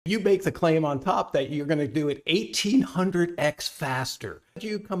You make the claim on top that you're going to do it 1800x faster.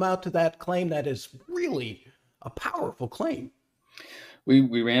 You come out to that claim that is really a powerful claim.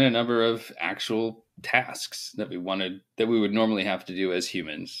 We ran a number of actual tasks that we would normally have to do as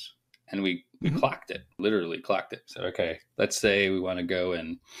humans. And we clocked it, literally clocked it. So, okay, let's say we want to go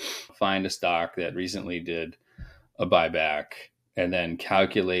and find a stock that recently did a buyback and then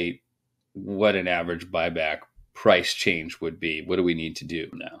calculate what an average buyback price change would be. What do we need to do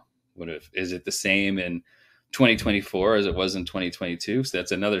now? Is it the same in 2024 as it was in 2022? So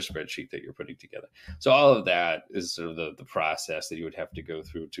that's another spreadsheet that you're putting together. So all of that is sort of the process that you would have to go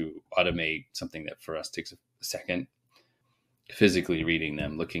through to automate something that for us takes a second, physically reading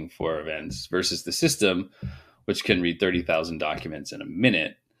them, looking for events, versus the system, which can read 30,000 documents in a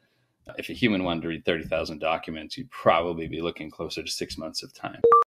minute. If a human wanted to read 30,000 documents, you'd probably be looking closer to 6 months of time.